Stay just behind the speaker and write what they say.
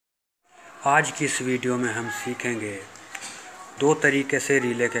आज की इस वीडियो में हम सीखेंगे दो तरीके से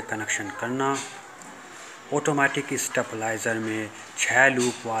रिले के कनेक्शन करना। ऑटोमेटिक स्टेबलाइज़र में 6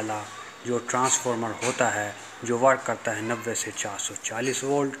 लूप वाला जो ट्रांसफार्मर होता है जो वर्क करता है 90 से 440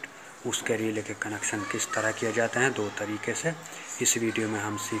 वोल्ट, उसके रिले के कनेक्शन किस तरह किए जाते हैं दो तरीके से इस वीडियो में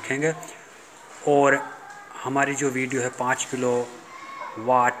हम सीखेंगे। और हमारी जो वीडियो है 5 किलो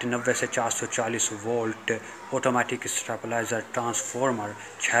वाट 90 से 440 volt automatic stabiliser transformer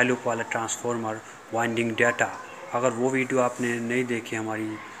 6 loop वाला ट्रांसफार्मर वाइंडिंग डाटा, अगर वो वीडियो आपने नहीं देखी हमारी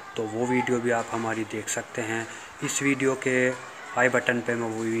तो वो वीडियो भी आप हमारी देख सकते हैं। इस वीडियो के आई बटन पे मैं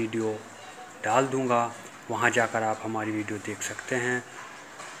वो वीडियो डाल दूँगा, वहाँ जाकर आप हमारी वीडियो देख सकते हैं।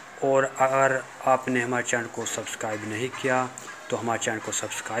 और अगर आपने हमारे चैनल को सब्सक्राइब नहीं किया तो हमारे चैनल को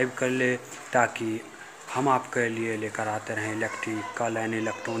सब्सक्राइब कर ले, ताकि हम आपके लिए लेकर आते रहें electrical and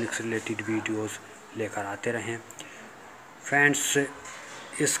electronics related videos लेकर आते रहें। फ्रेंड्स,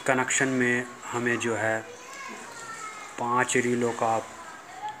 इस कनेक्शन में हमें जो है 5 रीलों का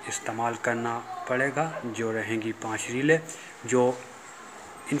इस्तेमाल करना पड़ेगा। जो रहेंगी 5 रीलें, जो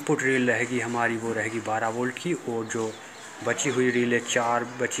इनपुट रील रहेगी हमारी वो रहेगी 12 वोल्ट की, और जो बची हुई रीलें 4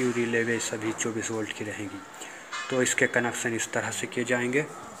 बची हुई रीलें वे सभी 24 वोल्ट की रहेंगी। तो इसके कनेक्शन इस तरह से किए जाएंगे।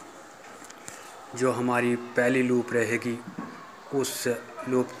 जो हमारी पहली लूप रहेगी उस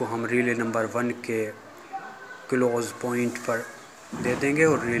लूप को हम रिले नंबर 1 के क्लोज पॉइंट पर दे देंगे,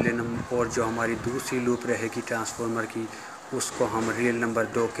 और जो हमारी दूसरी लूप रहेगी ट्रांसफार्मर की उसको हम रिले नंबर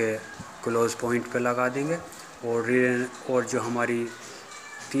 2 के क्लोज पॉइंट पर लगा देंगे। और जो हमारी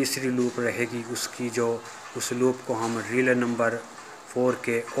तीसरी लूप रहेगी उस लूप को हम रिले नंबर 4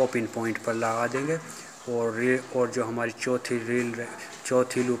 के ओपन पॉइंट पर लगा देंगे। और जो हमारी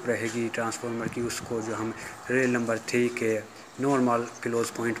चौथी लूप रहेगी ट्रांसफार्मर की उसको जो हम रिले नंबर 3 के नॉर्मल क्लोज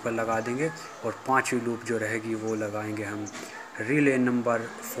पॉइंट पर लगा देंगे। और पांचवी लूप जो रहेगी वो लगाएंगे हम रिले नंबर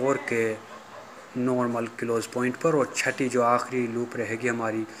 4 के नॉर्मल क्लोज पॉइंट पर। और छठी जो आखिरी लूप रहेगी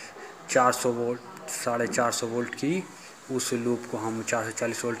हमारी 400 वोल्ट 450 वोल्ट की, उस लूप को हम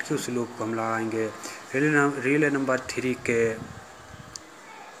 440 वोल्ट की उस लूप को हम लगाएंगे रिले नंबर 3 के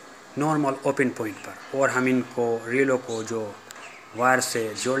नॉर्मल ओपन पॉइंट पर। और हम इनको रीलों को जो वायर से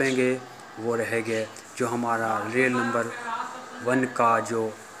जोड़ेंगे वो रहेंगे जो हमारा रिले नंबर 1 का जो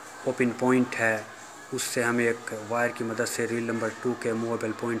ओपन पॉइंट है उससे हम एक वायर की मदद से रिले नंबर 2 के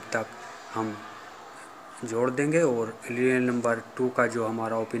मूवेबल पॉइंट तक हम जोड़ देंगे। और रिले नंबर 2 का जो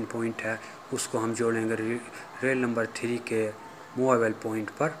हमारा ओपन पॉइंट है उसको हम जोड़ेंगे रिले नंबर 3 के मूवेबल पॉइंट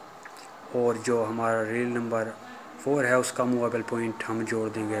पर। और जो हमारा रिले नंबर 4 है उसका मूवेबल पॉइंट हम जोड़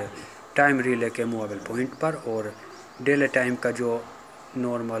देंगे टाइम रिले के मूवेबल पॉइंट पर। और डिले टाइम का जो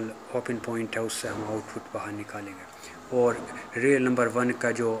नॉर्मल ओपन पॉइंट है उससे हम आउटपुट बाहर निकालेंगे। और रिले नंबर 1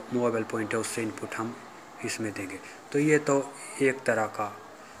 का जो मूवेबल पॉइंट है उससे इनपुट हम इसमें देंगे। तो ये तो एक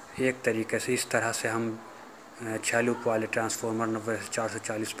तरीके से इस तरह से हम 6 लूप वाले ट्रांसफार्मर 90 से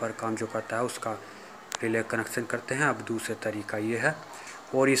 440 पर काम जो करता है उसका रिले कनेक्शन करते हैं। अब दूसरा तरीका ये है,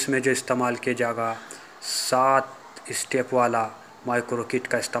 और इसमें जो इस्तेमाल किया जाएगा 7 स्टेप वाला माइक्रो किट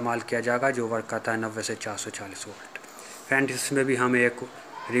का इस्तेमाल किया जाएगा जो वर्क करता है 90 से 440 वोल्ट। फ्रेंड, इसमें भी हम एक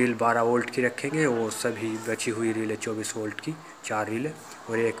रील 12 वोल्ट की रखेंगे और सभी बची हुई रीलें 24 वोल्ट की 4 रीलें,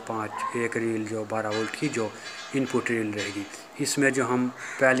 और एक रील जो 12 वोल्ट की जो इनपुट रील रहेगी। इसमें जो हम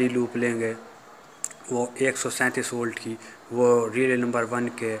पहली लूप लेंगे वो 137 वोल्ट की, वो रिले नंबर 1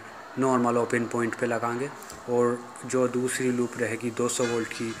 के नॉर्मल ओपन पॉइंट पे लगाएंगे। और जो दूसरी लूप रहेगी 200 वोल्ट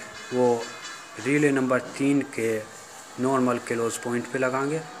की वो रिले नंबर 3 के नॉर्मल क्लोज पॉइंट पे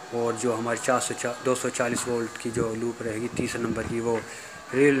लगाएंगे। और जो हमारी 240 वोल्ट की जो लूप रहेगी तीसरे नंबर की वो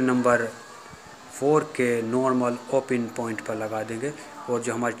रिले नंबर 4 के नॉर्मल ओपन पॉइंट पर लगा देंगे। और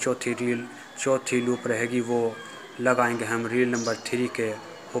जो हमारी चौथी लूप रहेगी वो लगाएंगे हम रिले नंबर 3 के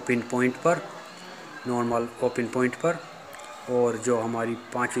ओपन पॉइंट पर, नॉर्मल ओपन पॉइंट पर। और जो हमारी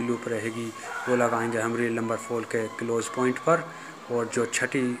पांचवी लूप रहेगी वो लगाएंगे हम रिले नंबर 4 के क्लोज पॉइंट पर। और जो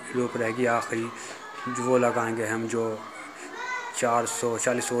छठी लूप रहेगी आखिरी वो लगाएंगे हम जो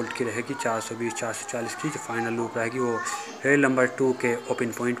 440 वोल्ट की रहेगी 420 440 की जो फाइनल लूप रहेगी वो रिले नंबर 2 के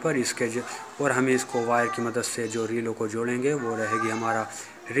ओपन पॉइंट पर। और हम इसको वायर की मदद से जो रीलों को जोड़ेंगे वो रहेगी हमारा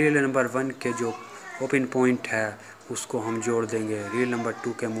रिले नंबर 1 के जो ओपन पॉइंट है उसको हम जोड़ देंगे रिले नंबर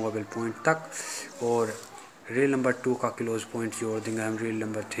 2 के मूवेबल पॉइंट तक। और रिले नंबर 2 का क्लोज पॉइंट जोड़ देंगे हम रिले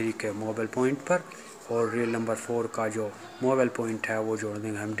नंबर 3 के मूवेबल पॉइंट पर। और रिले नंबर 4 का जो मूवेबल पॉइंट है वो जोड़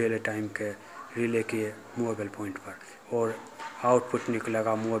देंगे हम डिले टाइम के रिले के मूवेबल पॉइंट पर। और आउटपुट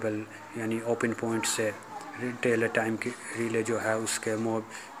निकलेगा मूवेबल यानी ओपन पॉइंट से डिले टाइम की रिले जो है उसके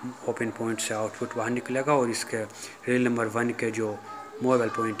ओपन पॉइंट से आउटपुट बाहर निकलेगा। और इसके रिले नंबर 1 के जो मोबाइल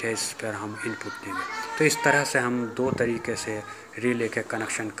पॉइंट है, इस पर हम इनपुट देंगे। तो इस तरह से हम दो तरीके से रिले के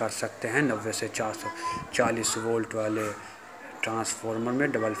कनेक्शन कर सकते हैं। 90 से 440 वोल्ट वाले ट्रांसफार्मर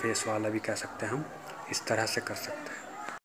में डबल फेस वाला भी कह सकते हैं हम, इस तरह से कर सकते हैं।